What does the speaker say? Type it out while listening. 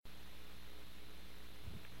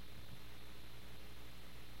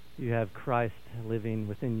you have Christ living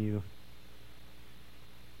within you,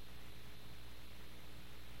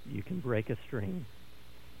 you can break a string.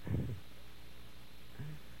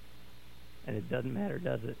 And it doesn't matter,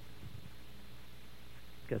 does it?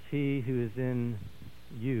 Because he who is in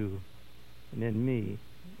you and in me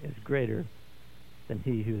is greater than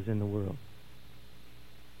he who is in the world.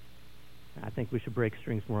 I think we should break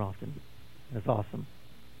strings more often. That's awesome.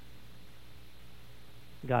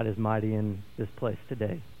 God is mighty in this place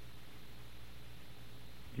today.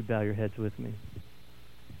 Would you bow your heads with me?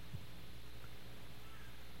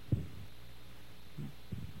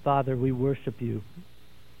 Father, we worship you.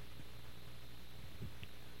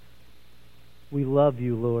 We love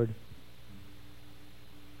you, Lord.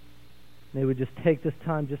 May we just take this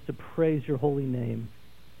time just to praise your holy name.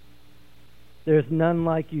 There's none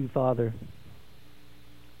like you, Father.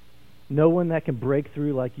 No one that can break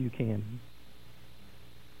through like you can.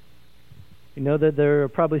 You know that there are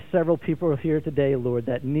probably several people here today, Lord,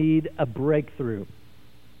 that need a breakthrough.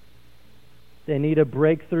 They need a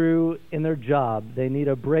breakthrough in their job. They need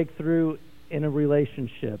a breakthrough in a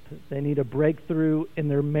relationship. They need a breakthrough in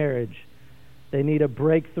their marriage. They need a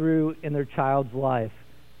breakthrough in their child's life.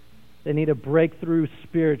 They need a breakthrough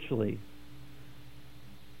spiritually.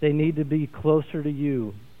 They need to be closer to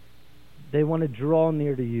you. They want to draw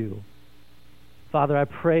near to you. Father, I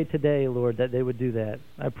pray today, Lord, that they would do that.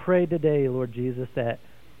 I pray today, Lord Jesus, that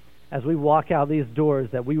as we walk out these doors,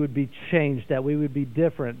 that we would be changed, that we would be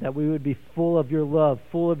different, that we would be full of your love,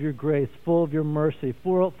 full of your grace, full of your mercy,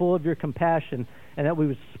 full of your compassion, and that we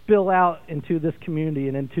would spill out into this community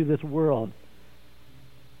and into this world.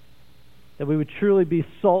 That we would truly be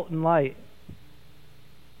salt and light.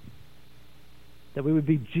 That we would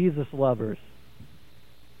be Jesus lovers.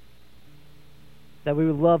 That we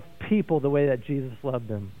would love people the way that Jesus loved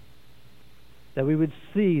them. That we would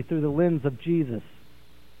see through the lens of Jesus.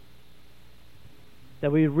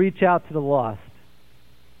 That we would reach out to the lost.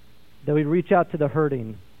 That we'd reach out to the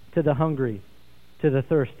hurting, to the hungry, to the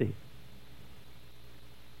thirsty.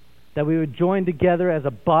 That we would join together as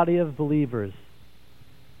a body of believers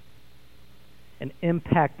and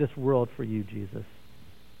impact this world for you, Jesus.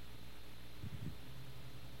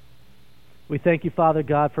 We thank you, Father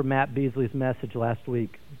God, for Matt Beasley's message last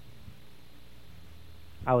week.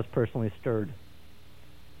 I was personally stirred.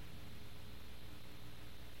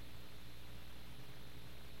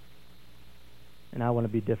 And I want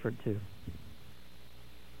to be different too.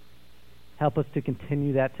 Help us to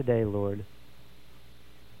continue that today, Lord.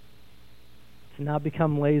 To not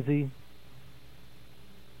become lazy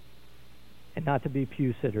and not to be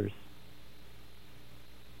pew sitters,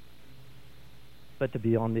 but to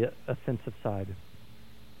be on the offensive side.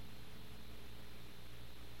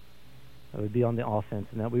 That would be on the offense,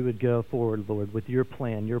 and that we would go forward, Lord, with your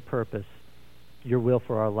plan, your purpose, your will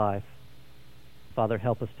for our life. Father,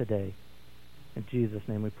 help us today. In Jesus'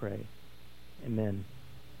 name we pray. Amen.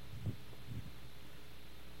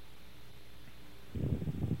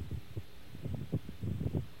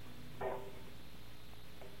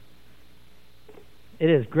 It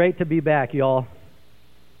is great to be back, y'all.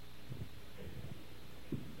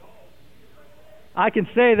 I can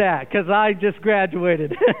say that because I just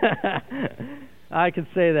graduated. I can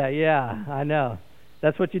say that, yeah, I know.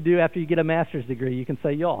 That's what you do after you get a master's degree. You can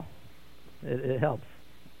say y'all. It helps.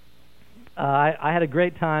 I had a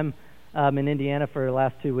great time in Indiana for the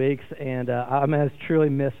last 2 weeks, and I was truly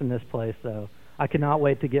missing this place. So I cannot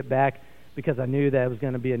wait to get back because I knew that it was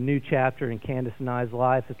going to be a new chapter in Candace and I's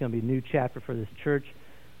life. It's going to be a new chapter for this church.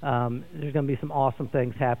 There's going to be some awesome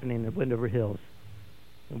things happening in Windover Hills.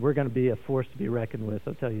 And we're going to be a force to be reckoned with,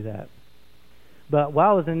 I'll tell you that. But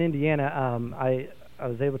while I was in Indiana, I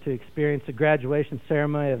was able to experience a graduation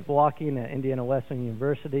ceremony of walking at Indiana Wesleyan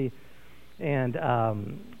University and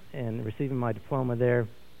receiving my diploma there.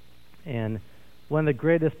 And one of the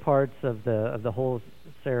greatest parts of the whole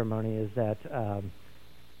ceremony is that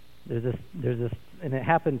there's this, and it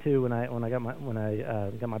happened too when I got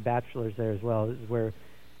my bachelor's there as well. Is where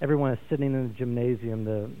everyone is sitting in the gymnasium,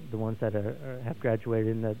 the ones that have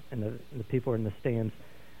graduated, and the people are in the stands,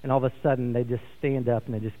 and all of a sudden they just stand up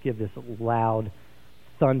and they just give this loud,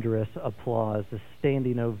 thunderous applause, this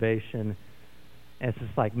standing ovation. And it's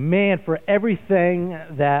just like, man, for everything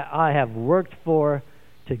that I have worked for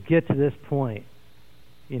to get to this point,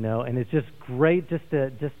 you know, and it's just great just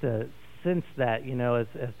to sense that, you know, as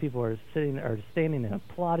people are sitting or standing and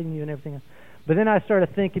applauding you and everything else. But then I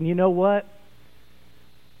started thinking, you know what?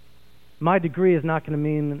 My degree is not going to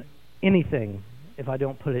mean anything if I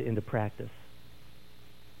don't put it into practice.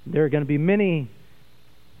 There are going to be many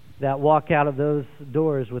that walk out of those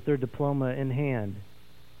doors with their diploma in hand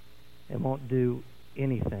and won't do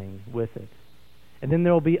anything with it. And then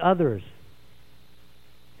there will be others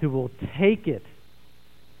who will take it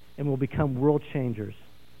and will become world changers.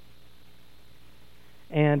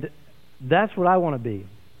 And that's what I want to be.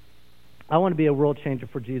 I want to be a world changer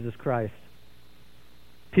for Jesus Christ.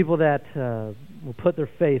 People that will put their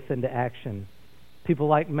faith into action. People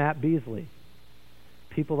like Matt Beasley.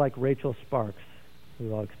 People like Rachel Sparks,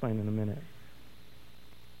 who I'll explain in a minute.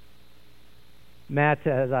 Matt,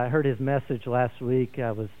 as I heard his message last week,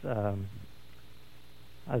 I was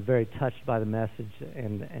very touched by the message,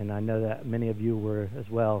 and I know that many of you were as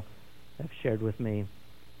well, have shared with me.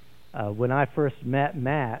 When I first met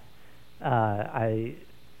Matt, I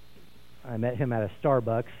met him at a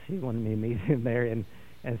Starbucks. He wanted me to meet him there,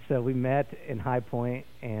 and so we met in High Point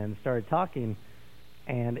and started talking,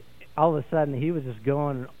 and all of a sudden he was just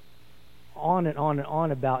going on and on and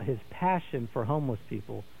on about his passion for homeless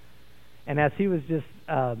people. And as he was just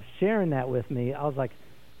sharing that with me, I was like,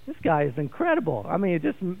 this guy is incredible. I mean, it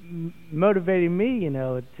just motivated me,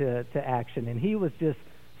 to action. And he was just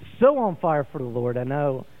so on fire for the Lord. I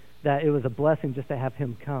know that it was a blessing just to have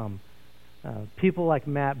him come. People like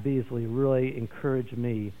Matt Beasley really encouraged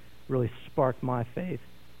me, really sparked my faith.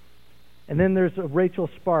 And then there's Rachel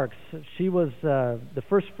Sparks. She was the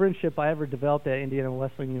first friendship I ever developed at Indiana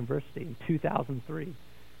Wesleyan University in 2003.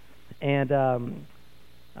 And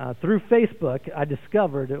through Facebook, I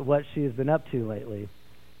discovered what she has been up to lately.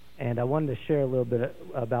 And I wanted to share a little bit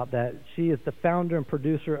about that. She is the founder and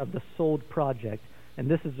producer of the Sold Project. And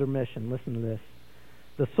this is her mission. Listen to this.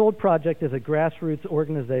 The Sold Project is a grassroots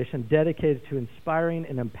organization dedicated to inspiring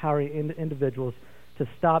and empowering individuals to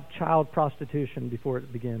stop child prostitution before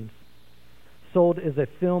it begins. Sold is a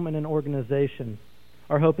film and an organization.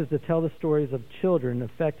 Our hope is to tell the stories of children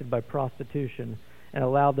affected by prostitution and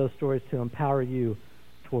allow those stories to empower you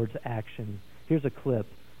towards action. Here's a clip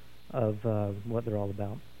of what they're all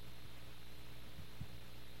about.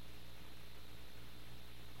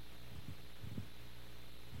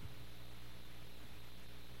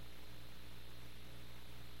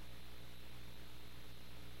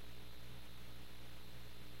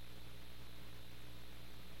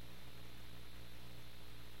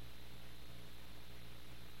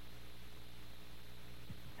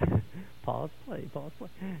 Pause, play.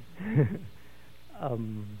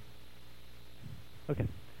 Okay.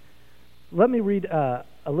 Let me read a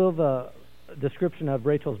little of a description of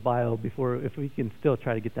Rachel's bio before, if we can still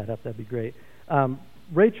try to get that up, that'd be great.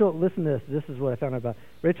 Rachel, listen to this. This is what I found out about.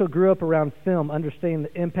 Rachel grew up around film, understanding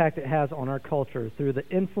the impact it has on our culture through the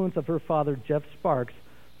influence of her father, Jeff Sparks,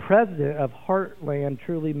 president of Heartland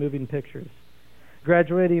Truly Moving Pictures.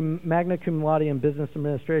 Graduating magna cum laude in business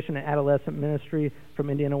administration and adolescent ministry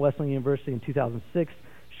from Indiana Wesleyan University in 2006,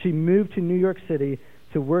 she moved to New York City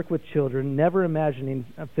to work with children, never imagining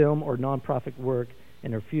a film or nonprofit work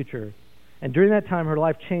in her future. And during that time, her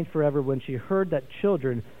life changed forever when she heard that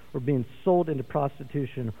children were being sold into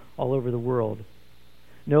prostitution all over the world.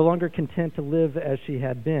 No longer content to live as she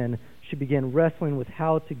had been, she began wrestling with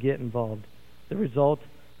how to get involved. The result,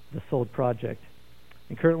 the Sold Project.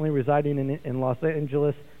 And currently residing in Los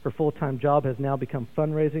Angeles, her full-time job has now become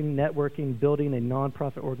fundraising, networking, building a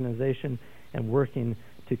nonprofit organization, and working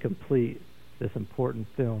to complete this important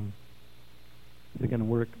film. Is it going to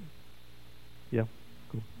work? Yeah?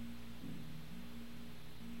 Cool.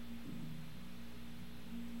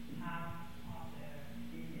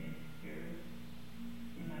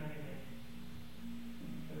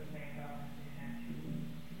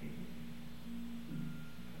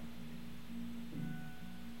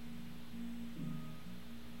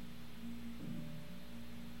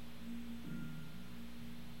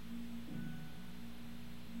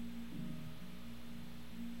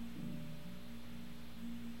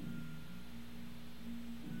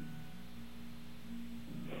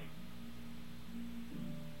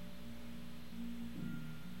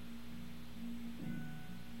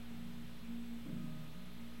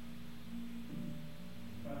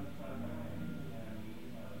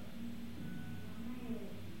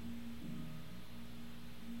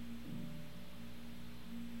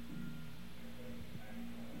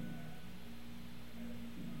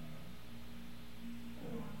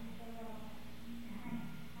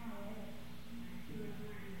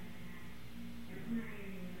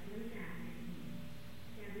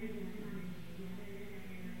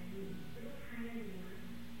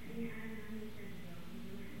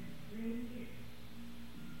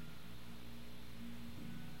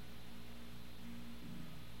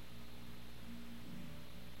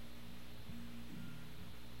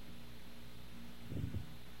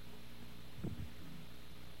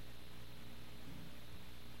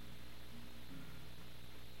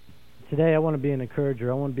 Today I want to be an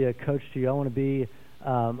encourager. I want to be a coach to you. I want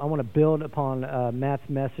to build upon Matt's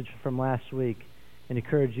message from last week and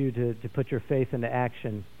encourage you to put your faith into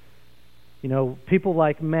action. You know, people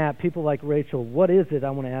like Matt, people like Rachel, what is it,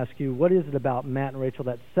 I want to ask you, what is it about Matt and Rachel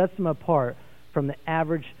that sets them apart from the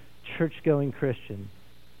average church-going Christian?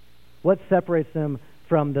 What separates them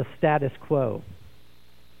from the status quo?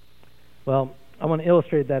 Well, I want to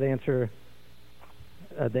illustrate that answer,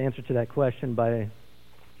 the answer to that question by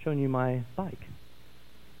showing you my bike.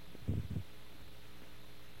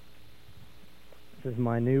 This is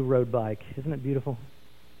my new road bike. Isn't it beautiful?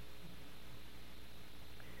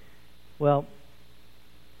 Well,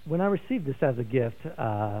 when I received this as a gift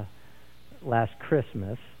last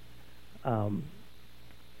Christmas, all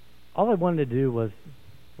I wanted to do was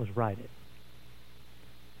ride it.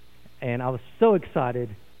 And I was so excited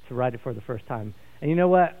to ride it for the first time. And you know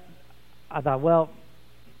what? I thought, well,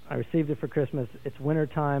 I received it for Christmas. It's winter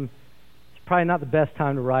time. It's probably not the best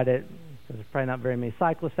time to ride it because there's probably not very many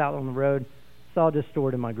cyclists out on the road. So I'll just store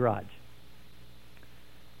it in my garage.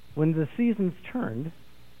 When the seasons turned,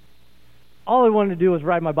 all I wanted to do was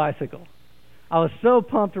ride my bicycle. I was so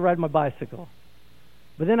pumped to ride my bicycle.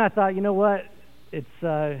 But then I thought, you know what? It's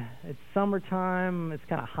summertime. It's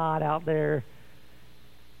kind of hot out there.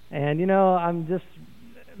 And, you know,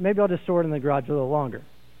 maybe I'll just store it in the garage a little longer.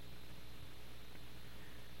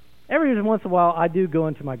 Every once in a while, I do go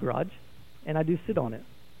into my garage, and I do sit on it.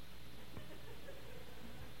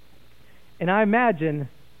 And I imagine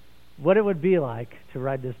what it would be like to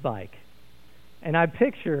ride this bike. And I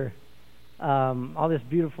picture all this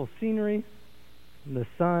beautiful scenery, the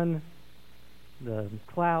sun, the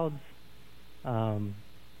clouds, the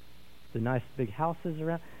nice big houses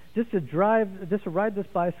around. Just to ride this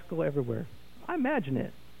bicycle everywhere. I imagine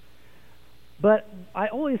it. But I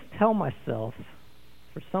always tell myself,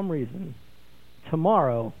 for some reason,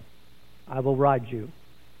 tomorrow I will ride you.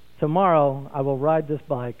 Tomorrow I will ride this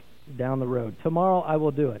bike down the road. Tomorrow I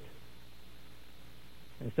will do it.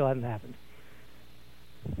 And it still hasn't happened.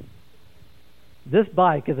 This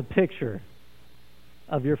bike is a picture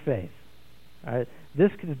of your faith. All right?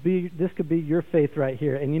 This could be your faith right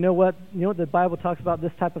here. And you know what? You know what the Bible talks about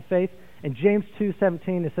this type of faith? In James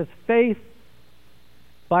 2:17 it says faith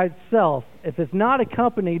by itself, if it's not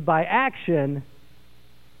accompanied by action,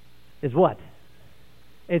 is what?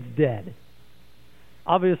 It's dead.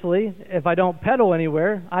 Obviously, if I don't pedal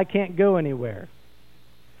anywhere, I can't go anywhere.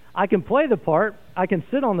 I can play the part. I can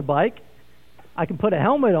sit on the bike. I can put a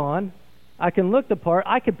helmet on. I can look the part.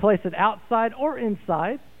 I can place it outside or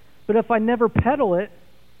inside. But if I never pedal it,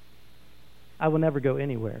 I will never go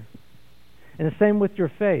anywhere. And the same with your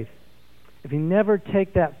faith. If you never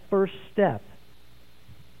take that first step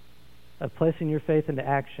of placing your faith into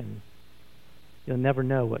action, you'll never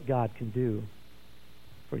know what God can do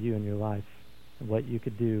for you in your life and what you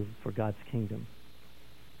could do for God's kingdom.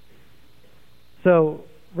 So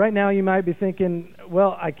right now you might be thinking,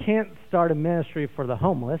 well, I can't start a ministry for the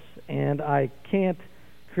homeless, and I can't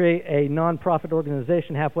create a nonprofit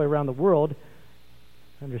organization halfway around the world.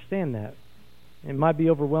 I understand that. It might be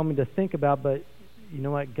overwhelming to think about, but you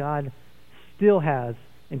know what? God still has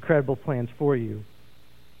incredible plans for you.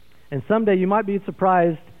 And someday you might be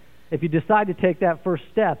surprised if you decide to take that first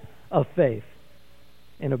step of faith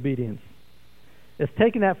and obedience. It's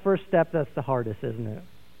taking that first step that's the hardest, isn't it?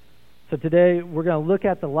 So today we're going to look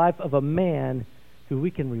at the life of a man who we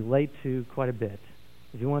can relate to quite a bit.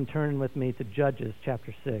 If you want to turn with me to Judges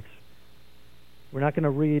chapter 6. We're not going to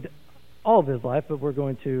read all of his life, but we're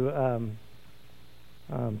going to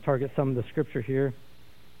target some of the scripture here.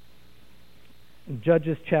 In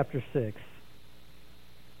Judges chapter 6.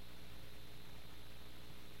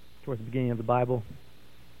 Towards the beginning of the Bible.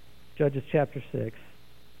 Judges chapter 6.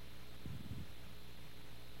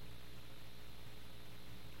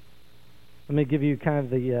 Let me give you kind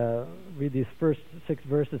of read these first 6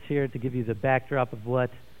 verses here to give you the backdrop of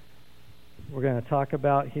what we're going to talk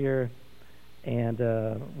about here and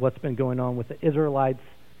what's been going on with the Israelites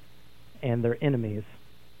and their enemies.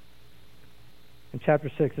 In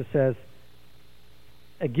chapter 6 it says,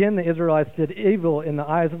 "Again the Israelites did evil in the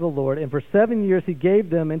eyes of the Lord, and for 7 years he gave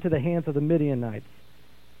them into the hands of the Midianites."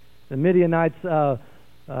 The Midianites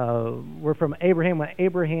were from Abraham. When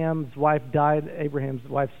Abraham's wife died, Abraham's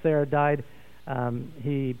wife Sarah died,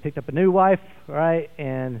 he picked up a new wife, right?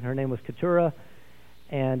 And her name was Keturah,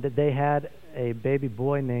 and they had a baby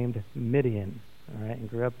boy named Midian, all right, and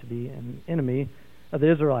grew up to be an enemy of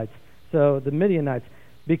the Israelites. So the Midianites,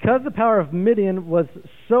 because the power of Midian was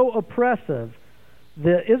so oppressive,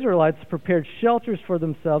 the Israelites prepared shelters for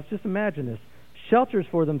themselves. Just imagine this: shelters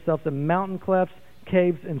for themselves in mountain clefts,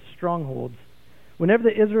 caves, and strongholds. Whenever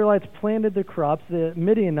the Israelites planted their crops, the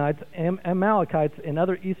Midianites, Amalekites, and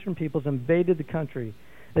other eastern peoples invaded the country.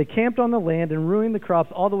 They camped on the land and ruined the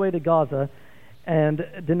crops all the way to Gaza, and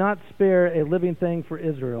did not spare a living thing for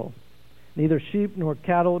Israel, neither sheep nor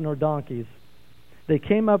cattle nor donkeys. They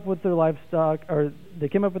came up with their livestock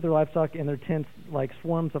in their tents like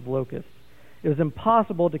swarms of locusts. It was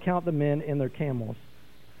impossible to count the men and their camels.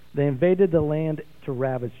 They invaded the land to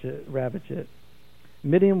ravage it.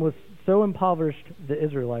 Midian was so impoverished, the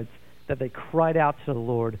Israelites, that they cried out to the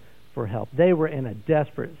Lord for help. They were in a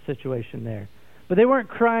desperate situation there. But they weren't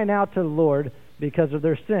crying out to the Lord because of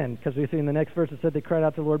their sin, because we see in the next verse it said they cried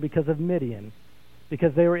out to the Lord because of Midian,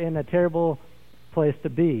 because they were in a terrible place to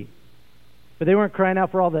be. But they weren't crying out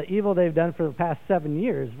for all the evil they've done for the past 7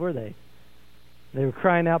 years, were they? They were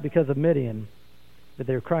crying out because of Midian, but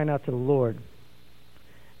they were crying out to the Lord.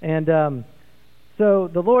 And so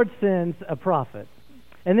the Lord sends a prophet.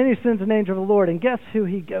 And then he sends an angel of the Lord. And guess who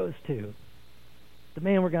he goes to? The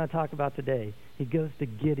man we're going to talk about today. He goes to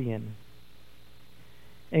Gideon.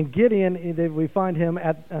 And Gideon, we find him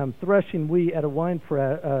at threshing wheat at a wine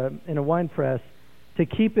press to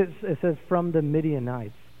keep it says, from the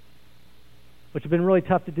Midianites, which have been really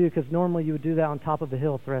tough to do because normally you would do that on top of a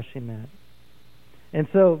hill, threshing that. And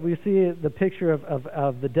so we see the picture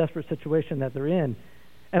of the desperate situation that they're in.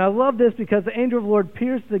 And I love this because the angel of the Lord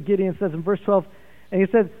appears to Gideon, says in verse 12, and he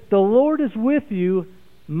says, "The Lord is with you,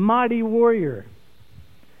 mighty warrior."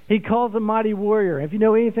 He calls him mighty warrior. If you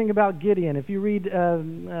know anything about Gideon, if you read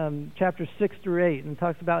chapters 6 through 8 and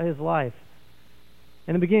talks about his life,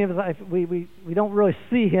 in the beginning of his life, we don't really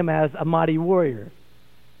see him as a mighty warrior.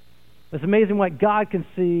 It's amazing what God can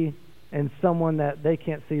see in someone that they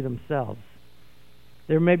can't see themselves.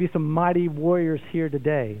 There may be some mighty warriors here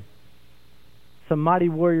today, some mighty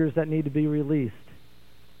warriors that need to be released.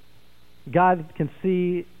 God can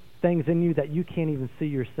see things in you that you can't even see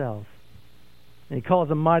yourself. And he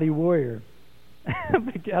calls a mighty warrior.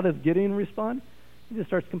 How does Gideon respond? He just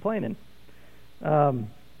starts complaining.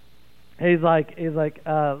 He's like,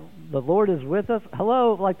 the Lord is with us.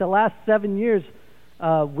 Hello, like the last 7 years,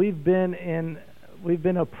 we've been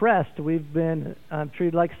oppressed. We've been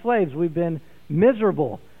treated like slaves. We've been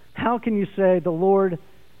miserable. How can you say the Lord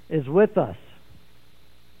is with us?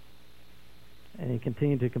 And he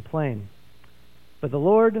continued to complain. But the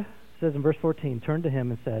Lord says in verse 14, turned to him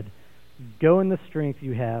and said, "Go in the strength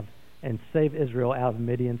you have and save Israel out of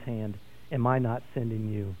Midian's hand. Am I not sending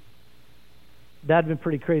you?" That'd been a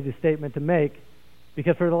pretty crazy statement to make,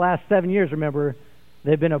 because for the last 7 years, remember,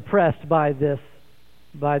 they've been oppressed by this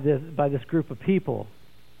group of people.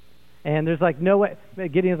 And there's like no way.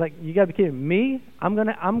 Gideon's like, "You got to be kidding me? I'm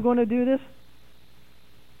gonna do this?"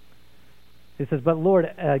 He says, "But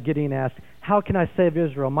Lord," Gideon asked, "how can I save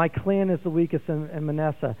Israel? My clan is the weakest in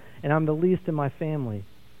Manasseh, and I'm the least in my family."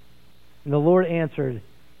 And the Lord answered,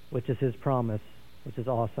 which is his promise, which is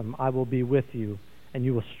awesome, "I will be with you, and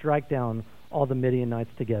you will strike down all the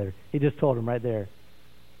Midianites together." He just told him right there.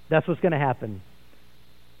 That's what's going to happen.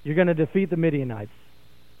 You're going to defeat the Midianites.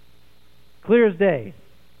 Clear as day.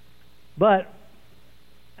 But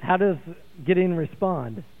how does Gideon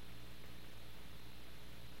respond?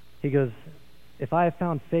 He goes, "If I have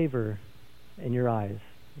found favor in your eyes,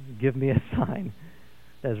 give me a sign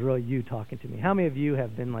that is really you talking to me." How many of you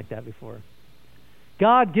have been like that before?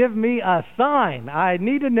 God, give me a sign. I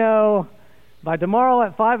need to know by tomorrow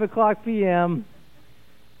at 5 o'clock p.m.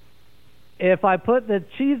 if I put the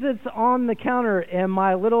Cheez-Its on the counter and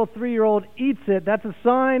my little 3-year-old eats it, that's a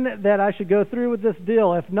sign that I should go through with this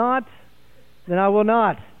deal. If not, then I will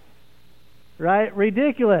not. Right?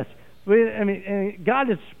 Ridiculous. God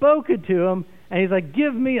has spoken to him, and he's like,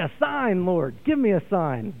 "Give me a sign, Lord. Give me a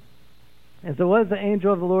sign." And so what does the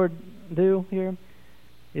angel of the Lord do here?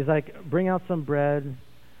 He's like, "Bring out some bread,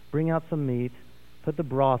 bring out some meat, put the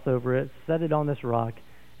broth over it, set it on this rock."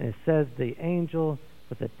 And it says the angel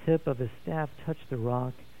with the tip of his staff touched the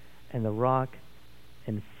rock, and the rock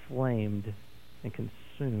inflamed and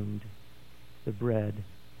consumed the bread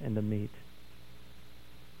and the meat.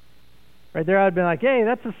 Right there, I'd been like, "Hey,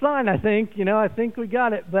 that's a sign, I think. I think we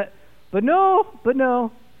got it." But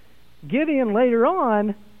no. Gideon later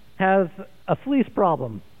on has a fleece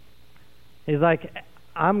problem. He's like,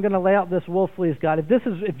 "I'm going to lay out this wolf fleece, God.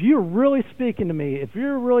 If you're really speaking to me, if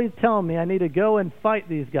you're really telling me I need to go and fight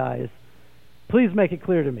these guys, please make it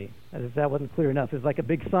clear to me." As if that wasn't clear enough, it's like a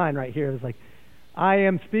big sign right here. It's like, "I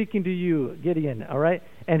am speaking to you, Gideon." All right,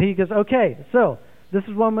 and he goes, "Okay, so this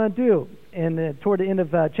is what I'm going to do." And toward the end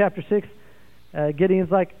of chapter 6.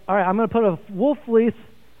 Gideon's like, "All right, I'm going to put a wolf fleece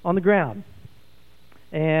on the ground.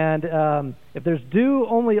 And if there's dew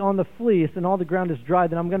only on the fleece and all the ground is dry,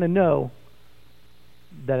 then I'm going to know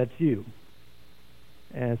that it's you.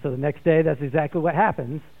 And so the next day, that's exactly what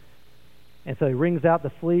happens. And so he wrings out the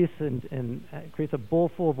fleece and creates a bowl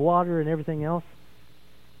full of water and everything else.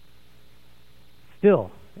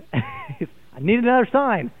 Still, I need another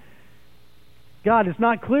sign. God, it's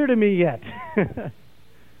not clear to me yet.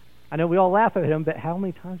 I know we all laugh at him, but how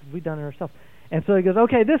many times have we done it ourselves? And so he goes,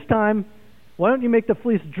 okay, this time, why don't you make the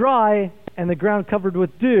fleece dry and the ground covered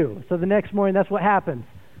with dew? So the next morning, that's what happens.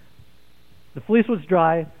 The fleece was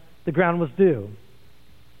dry, the ground was dew.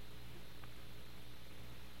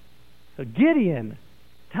 So Gideon,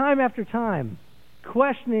 time after time,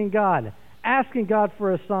 questioning God, asking God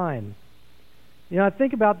for a sign. You know, I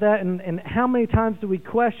think about that, and how many times do we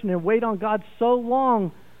question and wait on God so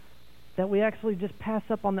long that we actually just pass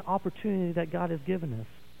up on the opportunity that God has given us?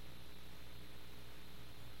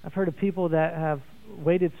 I've heard of people that have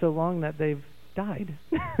waited so long that they've died.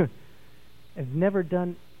 Have never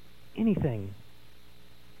done anything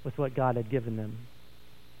with what God had given them.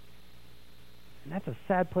 And that's a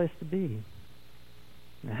sad place to be.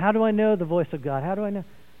 Now, how do I know the voice of God? How do I know?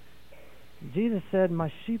 Jesus said,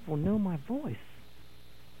 my sheep will know my voice.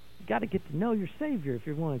 You've got to get to know your Savior if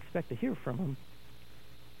you're going to expect to hear from Him.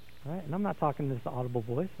 All right? And I'm not talking this audible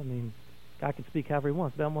voice. I mean, God can speak however He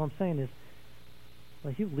wants. But what I'm saying is,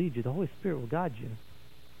 well, He'll lead you. The Holy Spirit will guide you.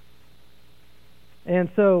 And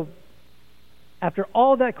so, after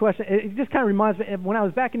all that question, it just kind of reminds me, when I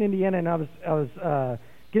was back in Indiana and I was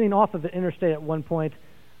getting off of the interstate at one point,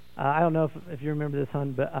 I don't know if you remember this,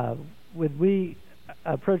 hon, but when we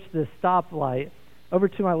approached this stoplight, over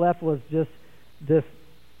to my left was just this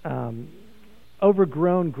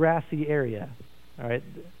overgrown grassy area. All right,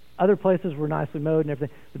 other places were nicely mowed and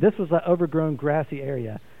everything, but this was an overgrown grassy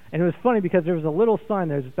area. And it was funny because there was a little sign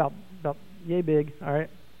there, it was about yay big, all right,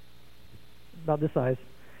 about this size,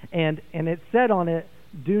 and it said on it,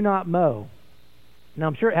 "Do not mow." Now,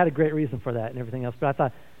 I'm sure it had a great reason for that and everything else, but I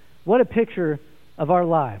thought, what a picture of our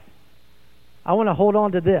life. I want to hold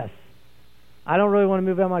on to this. I don't really want to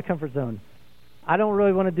move out of my comfort zone. I don't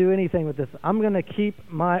really want to do anything with this. I'm going to keep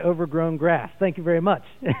my overgrown grass. Thank you very much.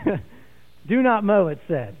 Do not mow, it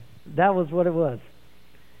said. That was what it was.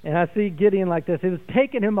 And I see Gideon like this. It was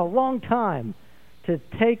taking him a long time to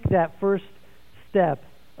take that first step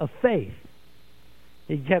of faith.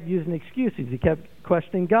 He kept using excuses. He kept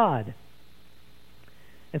questioning God.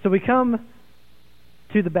 And so we come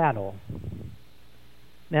to the battle.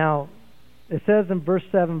 Now, it says in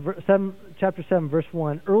chapter 7, verse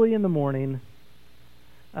 1, early in the morning,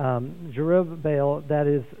 Jerubbaal, that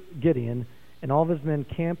is Gideon, and all of his men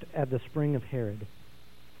camped at the spring of Harod.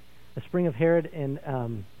 The spring of Harod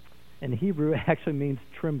in Hebrew actually means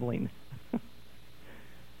trembling.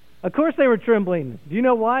 Of course they were trembling. Do you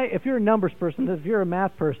know why? If you're a numbers person, if you're a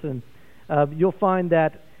math person, you'll find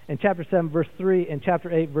that in chapter 7, verse 3, and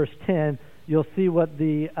chapter 8, verse 10, you'll see what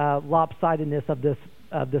the lopsidedness of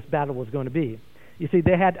this battle was going to be. You see,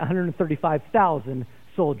 they had 135,000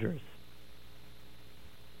 soldiers.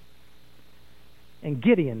 And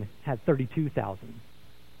Gideon had 32,000.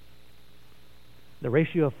 The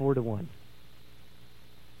ratio of 4 to 1.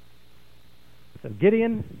 So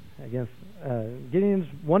Gideon's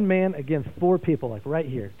one man against 4 people, like right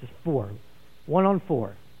here, just 4, 1 on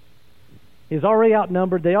 4. He was already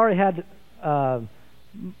outnumbered. They already had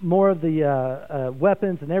more of the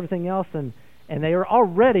weapons and everything else, and they are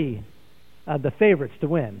already the favorites to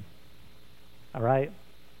win. All right?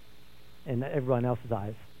 In everyone else's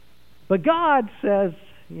eyes. But God says,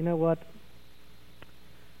 you know what?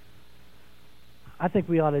 I think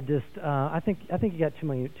we ought to just. I think you got too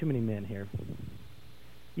many men here.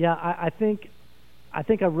 Yeah, I think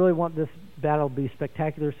I really want this battle to be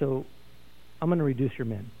spectacular. So I'm going to reduce your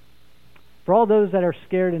men. For all those that are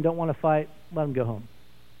scared and don't want to fight, let them go home.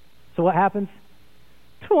 So what happens?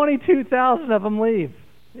 22,000 of them leave.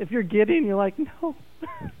 If you're Gideon, you're like, no.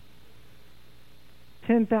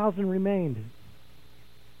 10,000 remained.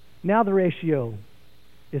 Now the ratio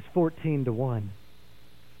is 14 to 1.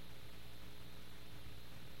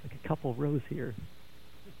 Like a couple rows here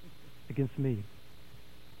against me.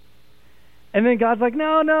 And then God's like,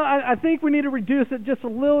 no, I think we need to reduce it just a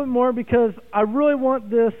little bit more because I really want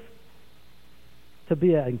this to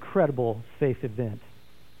be an incredible faith event.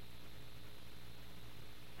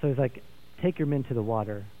 So he's like, take your men to the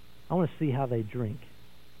water. I want to see how they drink.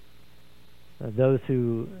 Those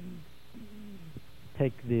who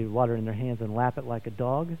take the water in their hands and lap it like a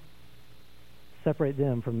dog, separate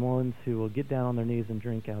them from the ones who will get down on their knees and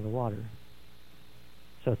drink out of the water.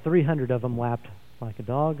 So 300 of them lapped like a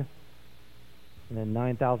dog, and then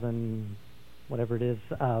 9,000, whatever it is,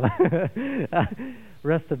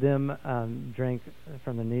 rest of them drank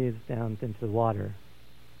from the knees down into the water.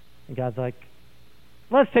 And God's like,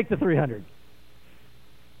 let's take the 300.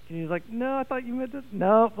 And he's like, no, I thought you meant this.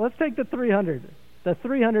 No, let's take the 300. The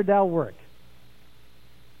 300, that'll work.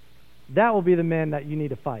 That will be the men that you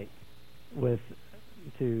need to fight with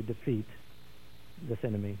to defeat this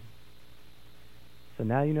enemy. So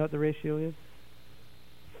now you know what the ratio is?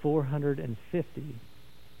 450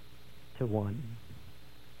 to 1.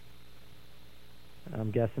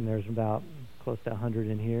 I'm guessing there's about close to 100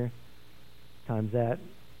 in here. Times that.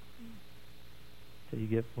 So you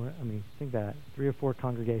get, think that. 3 or 4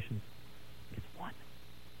 congregations. It's 1.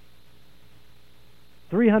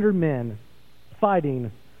 300 men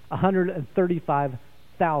fighting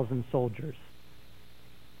 135,000 soldiers.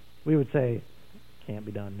 We would say, can't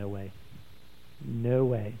be done. No way. No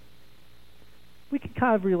way. We can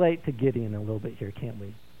kind of relate to Gideon a little bit here, can't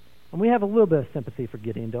we? And we have a little bit of sympathy for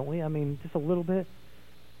Gideon, don't we? I mean, just a little bit.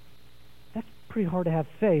 That's pretty hard to have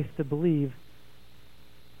faith to believe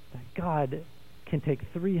that God can take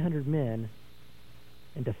 300 men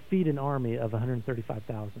and defeat an army of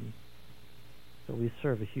 135,000. So we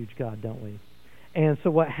serve a huge God, don't we? And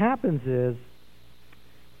so what happens is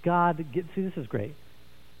see, this is great.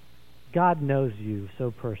 God knows you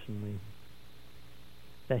so personally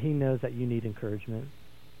that he knows that you need encouragement.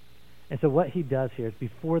 And so what he does here is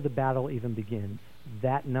before the battle even begins,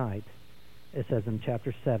 that night, it says in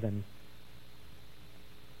chapter 7,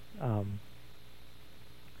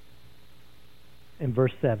 in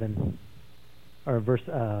verse 7, or verse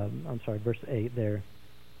 8 there,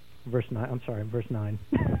 verse 9, verse 9.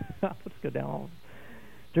 Let's go down.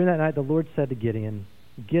 During that night, the Lord said to Gideon,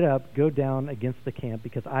 get up, go down against the camp,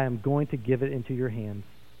 because I am going to give it into your hands.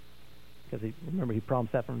 Because remember, he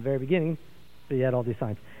promised that from the very beginning, so he had all these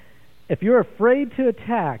signs. If you're afraid to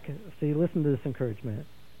attack, see, listen to this encouragement.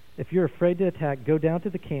 If you're afraid to attack, go down to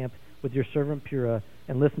the camp with your servant Purah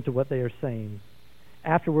and listen to what they are saying.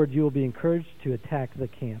 Afterward, you will be encouraged to attack the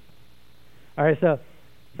camp. All right, so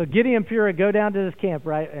Gideon and Purah go down to this camp,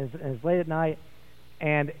 right, and it's late at night,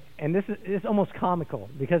 and this is almost comical,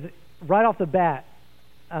 because right off the bat,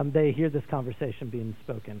 they hear this conversation being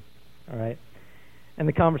spoken, all right? And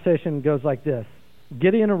the conversation goes like this.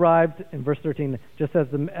 Gideon arrived, in verse 13, just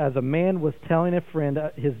as a man was telling a friend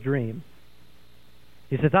his dream.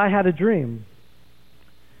 He says, I had a dream.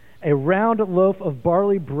 A round loaf of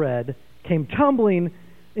barley bread came tumbling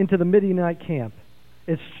into the Midianite camp.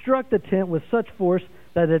 It struck the tent with such force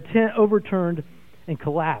that the tent overturned and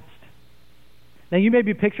collapsed. Now, you may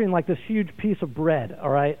be picturing like this huge piece of bread, all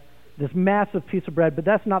right? This massive piece of bread, but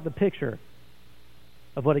that's not the picture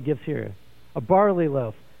of what it gives here. A barley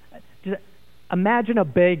loaf. Just imagine a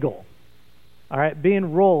bagel, all right,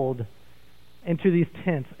 being rolled into these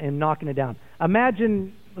tents and knocking it down.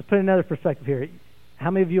 Imagine, let's put another perspective here.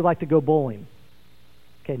 How many of you like to go bowling?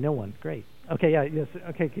 Okay, no one. Great. Okay, yeah, yes.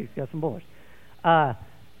 Okay, you got some bowlers.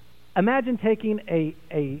 Imagine taking a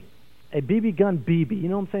BB gun BB. You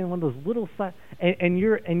know what I'm saying? One of those little and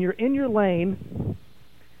you're in your lane,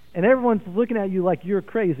 and everyone's looking at you like you're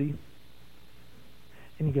crazy,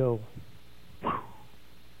 and you go, whew.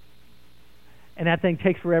 And that thing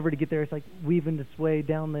takes forever to get there. It's like weaving its way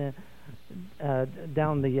down the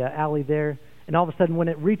alley there. And all of a sudden, when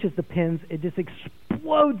it reaches the pins, it just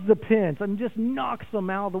explodes the pins and just knocks them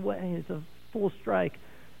out of the way. It's a full strike.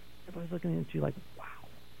 Everybody's looking at you like, wow,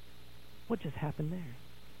 what just happened there?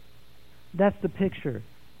 That's the picture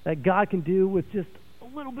that God can do with just a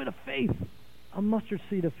little bit of faith, a mustard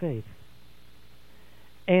seed of faith.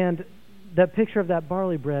 And that picture of that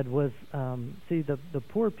barley bread was, the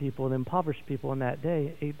poor people, the impoverished people in that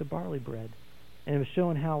day ate the barley bread. And it was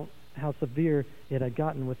showing how severe it had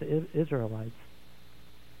gotten with the Israelites.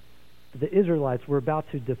 The Israelites were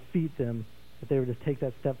about to defeat them if they were to take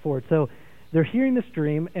that step forward. So they're hearing this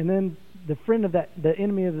dream, and then the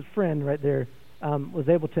enemy of his friend right there was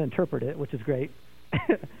able to interpret it, which is great.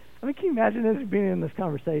 I mean, can you imagine this being in this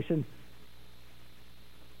conversation?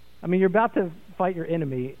 I mean, you're about to fight your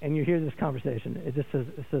enemy, and you hear this conversation. It just says,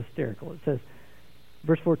 it's hysterical. It says,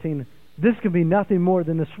 verse 14, this can be nothing more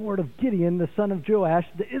than the sword of Gideon, the son of Joash,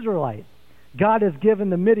 the Israelite. God has given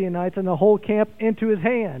the Midianites and the whole camp into his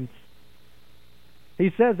hands.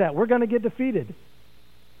 He says that. We're going to get defeated.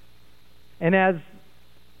 And as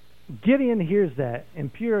Gideon hears that,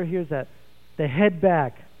 and Purah hears that, they head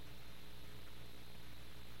back.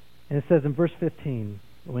 And it says in verse 15,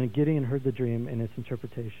 when Gideon heard the dream and its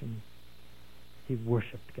interpretation, he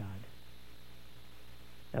worshipped God.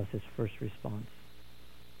 That was his first response.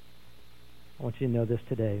 I want you to know this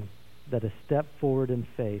today, that a step forward in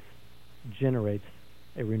faith generates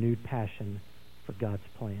a renewed passion for God's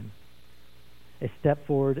plan. A step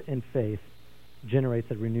forward in faith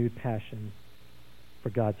generates a renewed passion for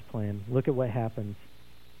God's plan. Look at what happens.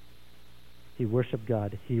 He worshiped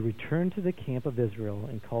God. He returned to the camp of Israel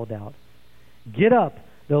and called out, "Get up!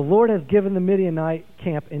 The Lord has given the Midianite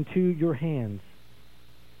camp into your hands."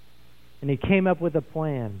 And he came up with a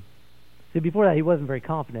plan. See, before that, he wasn't very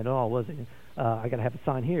confident at all, was he? I got to have a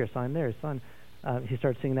sign here, a sign there, a sign. He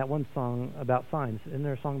started singing that one song about signs. Isn't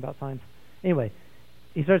there a song about signs? Anyway,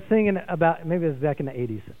 he started singing about, maybe it was back in the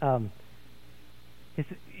 80s. He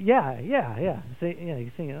said, yeah.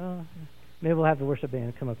 You sing it. Oh, maybe we'll have the worship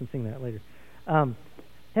band come up and sing that later. He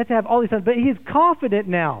has to have all these things, but he's confident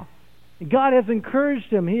now. God has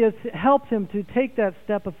encouraged him. He has helped him to take that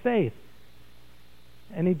step of faith.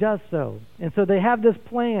 And he does so. And so they have this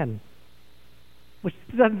plan, which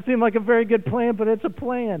doesn't seem like a very good plan, but it's a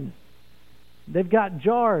plan. They've got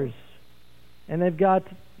jars, and they've got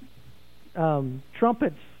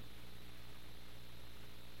trumpets.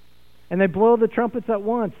 And they blow the trumpets at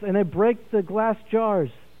once, and they break the glass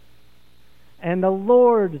jars. And the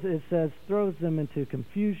Lord, it says, throws them into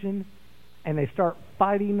confusion, and they start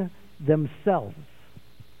fighting themselves.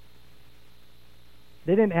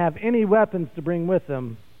 They didn't have any weapons to bring with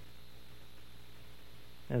them.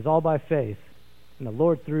 And it's all by faith. And the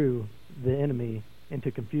Lord threw the enemy into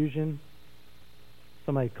confusion.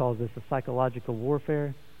 Somebody calls this a psychological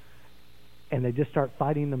warfare. And they just start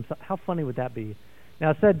fighting themselves. How funny would that be? Now,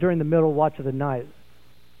 it said during the middle watch of the night.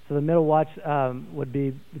 So the middle watch would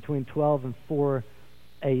be between 12 and 4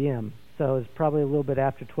 a.m. So it's probably a little bit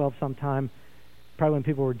after 12 sometime. Probably when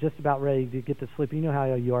people were just about ready to get to sleep. You know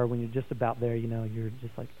how you are when you're just about there. You know, you're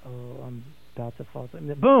just like, oh, I'm about to fall asleep. And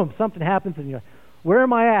then, boom, something happens, and you're like, where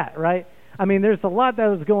am I at, right? I mean, there's a lot that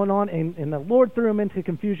was going on, and the Lord threw them into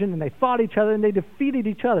confusion, and they fought each other, and they defeated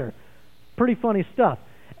each other. Pretty funny stuff.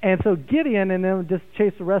 And so Gideon and them just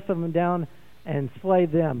chased the rest of them down and slay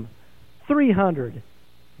them. 300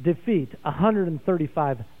 defeat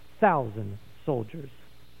 135,000 soldiers.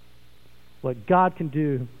 What God can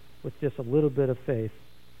do with just a little bit of faith,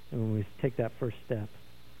 and when we take that first step.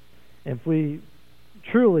 And if we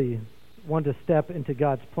truly want to step into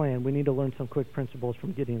God's plan, we need to learn some quick principles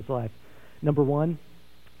from Gideon's life. Number one,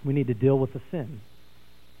 we need to deal with the sin.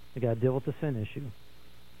 We got to deal with the sin issue.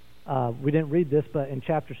 We didn't read this, but in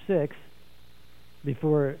chapter 6,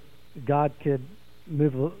 before God could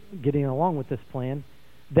move Gideon along with this plan,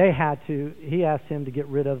 he asked him to get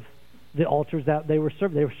rid of the altars that they were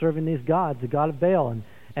serving. They were serving these gods, the god of Baal,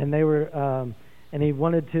 and they were, and he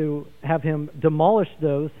wanted to have him demolish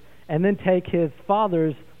those and then take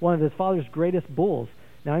one of his father's greatest bulls.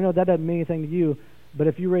 Now, I know that doesn't mean anything to you, but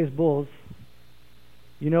if you raise bulls,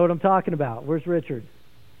 you know what I'm talking about. Where's Richard?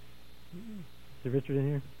 Is Richard in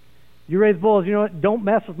here? You raise bulls, you know what? Don't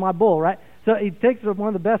mess with my bull, right? So he takes one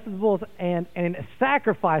of the best of the bulls and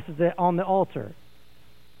sacrifices it on the altar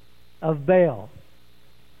of Baal.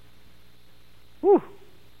 Whew.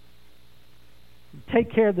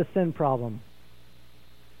 Take care of the sin problem.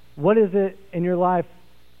 What is it in your life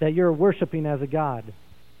that you're worshiping as a god?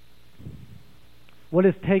 What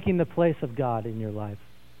is taking the place of God in your life?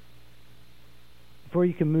 Before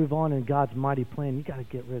you can move on in God's mighty plan, you got to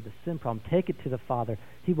get rid of the sin problem. Take it to the Father.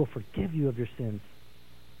 He will forgive you of your sins.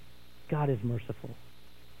 God is merciful.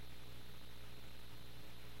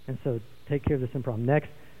 And so take care of the sin problem. Next,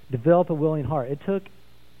 develop a willing heart. It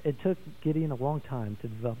took Gideon a long time to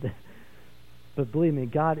develop that. But believe me,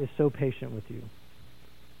 God is so patient with you.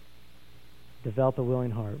 Develop a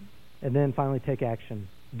willing heart. And then finally take action.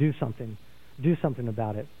 Do something. Do something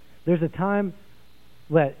about it. There's a time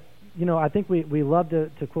that, I think we love to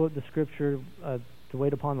quote the scripture, to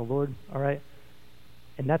wait upon the Lord, all right?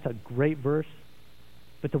 And that's a great verse.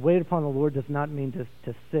 But to wait upon the Lord does not mean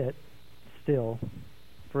to sit still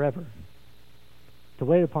forever. To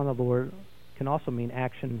wait upon the Lord can also mean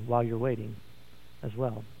action while you're waiting as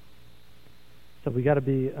well. So we got to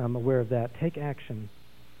be aware of that. Take action.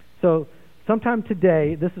 So sometime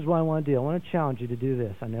today, this is what I want to do. I want to challenge you to do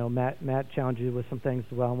this. I know Matt challenged you with some things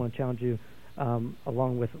as well. I want to challenge you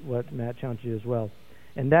along with what Matt challenged you as well.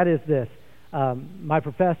 And that is this. My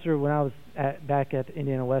professor, when I was back at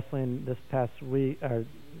Indiana Wesleyan this past week, or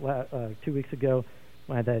 2 weeks ago,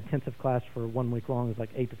 when I had that intensive class for 1 week long, it was like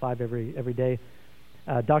 8 to 5 every day.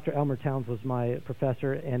 Dr. Elmer Towns was my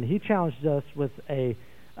professor, and he challenged us with a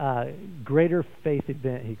greater faith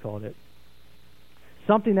event, he called it.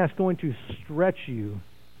 Something that's going to stretch you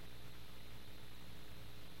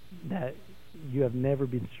that you have never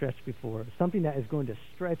been stretched before. Something that is going to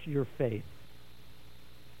stretch your faith.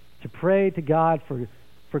 To pray to God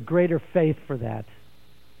for greater faith for that.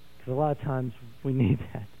 Because a lot of times we need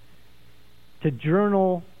that. To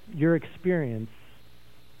journal your experience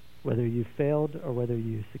whether you failed or whether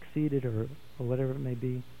you succeeded or whatever it may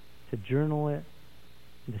be, to journal it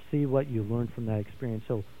and to see what you learned from that experience.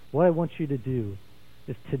 So what I want you to do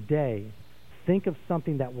is today, think of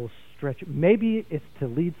something that will stretch you. Maybe it's to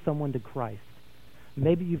lead someone to Christ.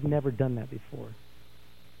 Maybe you've never done that before.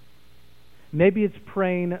 Maybe it's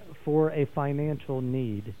praying for a financial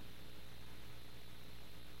need.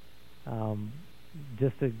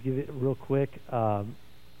 Just to give it real quick, I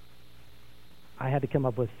had to come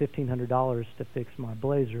up with $1,500 to fix my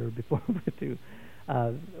Blazer before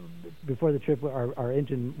before the trip. Our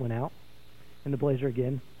engine went out in the Blazer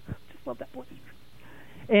again. Just love that Blazer.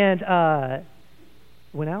 And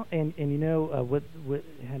went out, and you know what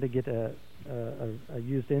had to get a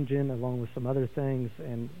used engine along with some other things,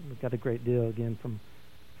 and we got a great deal again from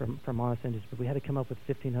Honest Engines. But we had to come up with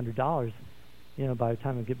 $1,500. You know, by the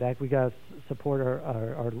time we get back, we got to support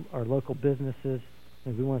our local businesses,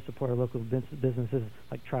 and we want to support our local businesses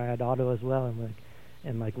like Triad Auto as well,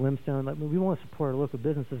 and like Limestone. Like, we want to support our local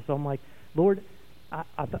businesses. So I'm like, Lord, I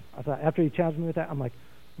thought after He challenged me with that, I'm like,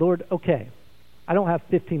 Lord, okay, I don't have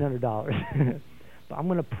 $1,500, but I'm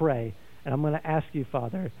going to pray, and I'm going to ask You,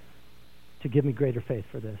 Father, to give me greater faith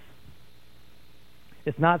for this.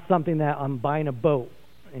 It's not something that I'm buying a boat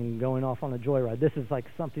and going off on a joyride. This is like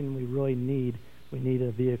something we really need. We need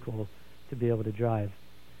a vehicle to be able to drive.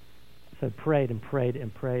 So I prayed and prayed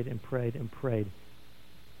and prayed and prayed and prayed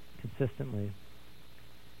consistently.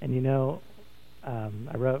 And you know, I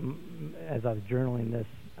wrote, as I was journaling this,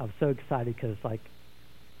 I was so excited because like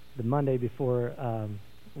the Monday before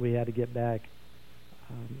we had to get back,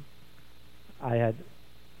 I had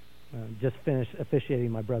just finished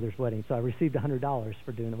officiating my brother's wedding. So I received $100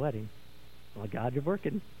 for doing the wedding. Well, God, you're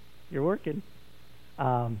working. You're working.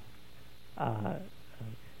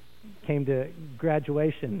 Came to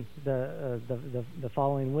graduation the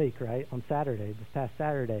following week, right, on Saturday, this past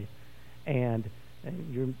Saturday. And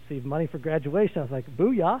you received money for graduation. I was like,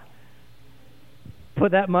 booyah.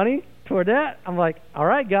 Put that money toward that. I'm like, all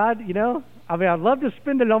right, God, you know, I mean, I'd love to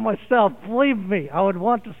spend it on myself. Believe me, I would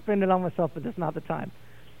want to spend it on myself, but that's not the time.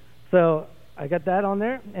 So I got that on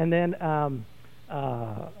there. And then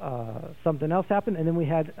something else happened, and then we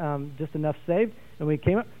had just enough saved, and we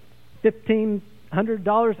came up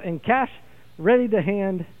 $1,500 in cash ready to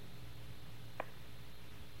hand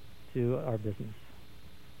to our business.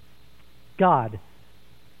 God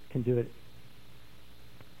can do it,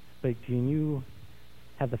 but can you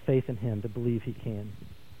have the faith in Him to believe He can?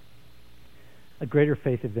 A greater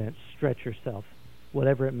faith event, stretch yourself,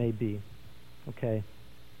 whatever it may be, okay?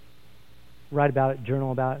 Write about it,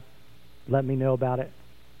 journal about it, let me know about it,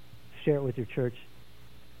 share it with your church,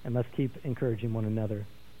 and let's keep encouraging one another,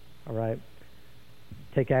 all right?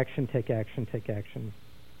 Take action, take action, take action.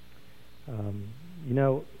 You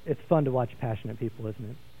know, it's fun to watch passionate people, isn't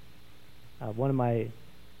it?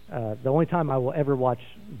 The only time I will ever watch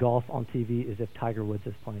golf on TV is if Tiger Woods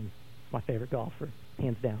is playing. It's my favorite golfer,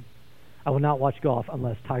 hands down. I will not watch golf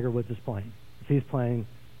unless Tiger Woods is playing. If he's playing,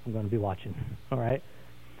 I'm going to be watching, all right?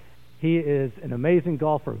 He is an amazing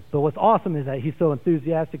golfer. But what's awesome is that he's so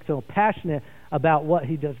enthusiastic, so passionate about what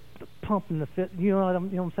he does, pumping the fist. You know what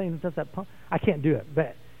I'm saying? He does that pump. I can't do it,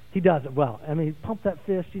 but he does it well. I mean, he pumps that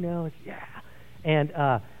fist, you know. It's, yeah. And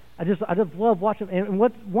I just love watching him. And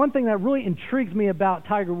one thing that really intrigues me about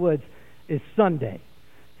Tiger Woods is Sunday.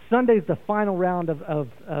 Sunday is the final round of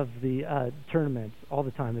the tournaments all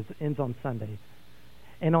the time. It ends on Sunday.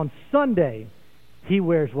 And on Sunday, he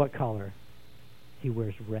wears what color? He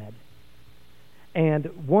wears red.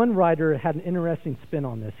 And one writer had an interesting spin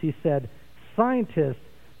on this. He said, scientists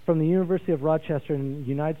from the University of Rochester in the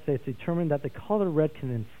United States determined that the color red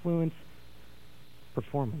can influence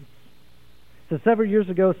performance. So several years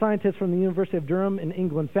ago, scientists from the University of Durham in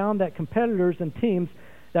England found that competitors and teams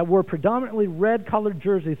that wore predominantly red-colored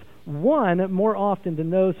jerseys won more often than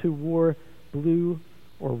those who wore blue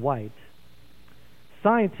or white.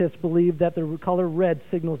 Scientists believe that the color red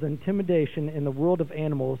signals intimidation in the world of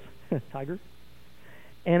animals, tiger,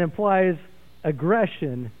 and implies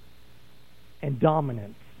aggression and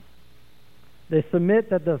dominance. They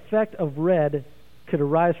submit that the effect of red could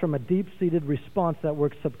arise from a deep-seated response that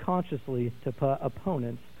works subconsciously to put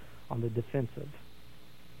opponents on the defensive.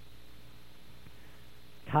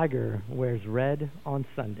 Tiger wears red on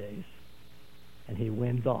Sundays, and he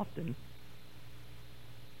wins often.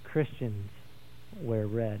 Christians wear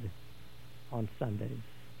red on Sundays.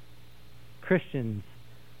 Christians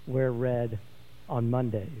wear red on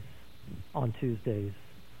Mondays, on Tuesdays,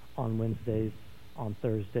 on Wednesdays, on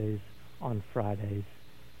Thursdays, on Fridays,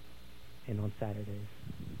 and on Saturdays.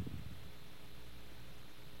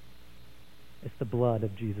 It's the blood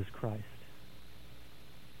of Jesus Christ.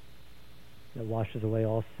 that washes away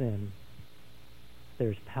all sin.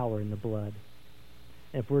 There's power in the blood.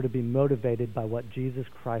 And if we're to be motivated by what Jesus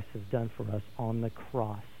Christ has done for us on the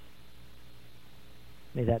cross,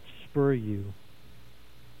 may that spur you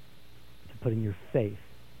to putting your faith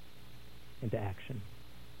into action.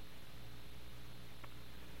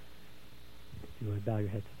 If you would bow your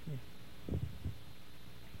heads with me.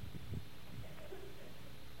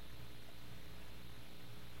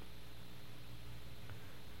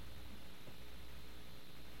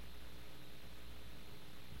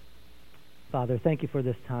 Father, thank you for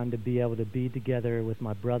this time to be able to be together with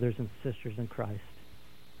my brothers and sisters in Christ,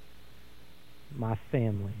 my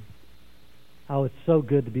family. Oh, it's so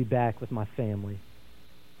good to be back with my family.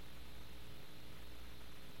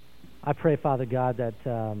 I pray, Father God, that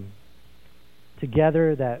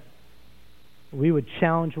together that we would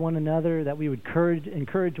challenge one another, that we would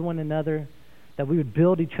encourage one another, that we would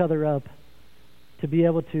build each other up to be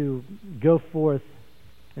able to go forth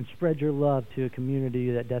and spread your love to a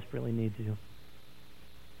community that desperately needs you.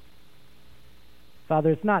 Father,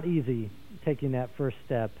 it's not easy taking that first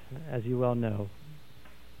step, as you well know,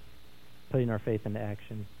 putting our faith into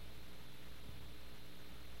action.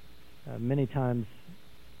 Many times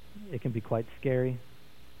it can be quite scary,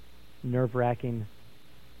 nerve-wracking,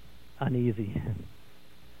 uneasy.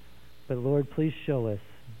 But Lord, please show us,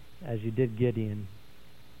 as you did Gideon,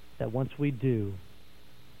 that once we do,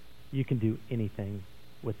 you can do anything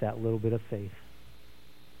with that little bit of faith.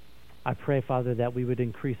 I pray, Father, that we would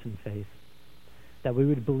increase in faith, that we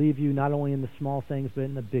would believe you not only in the small things, but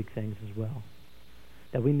in the big things as well.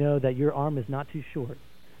 That we know that your arm is not too short.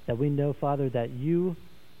 That we know, Father, that you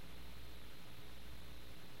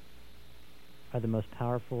are the most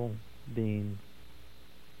powerful being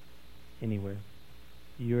anywhere.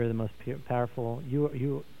 You are the most powerful.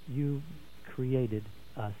 You created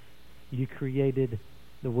us. You created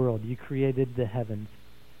the world. You created the heavens.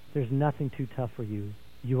 There's nothing too tough for you.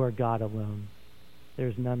 You are God alone.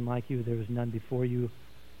 There's none like you. There is none before you.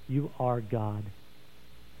 You are God.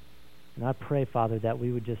 And I pray, Father, that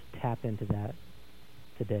we would just tap into that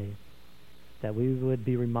today. That we would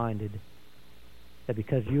be reminded that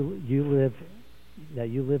because you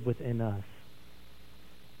live within us,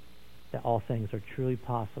 that all things are truly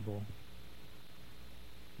possible.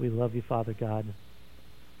 We love you, Father God.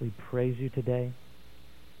 We praise you today.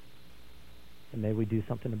 And may we do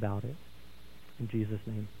something about it. In Jesus'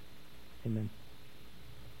 name, amen.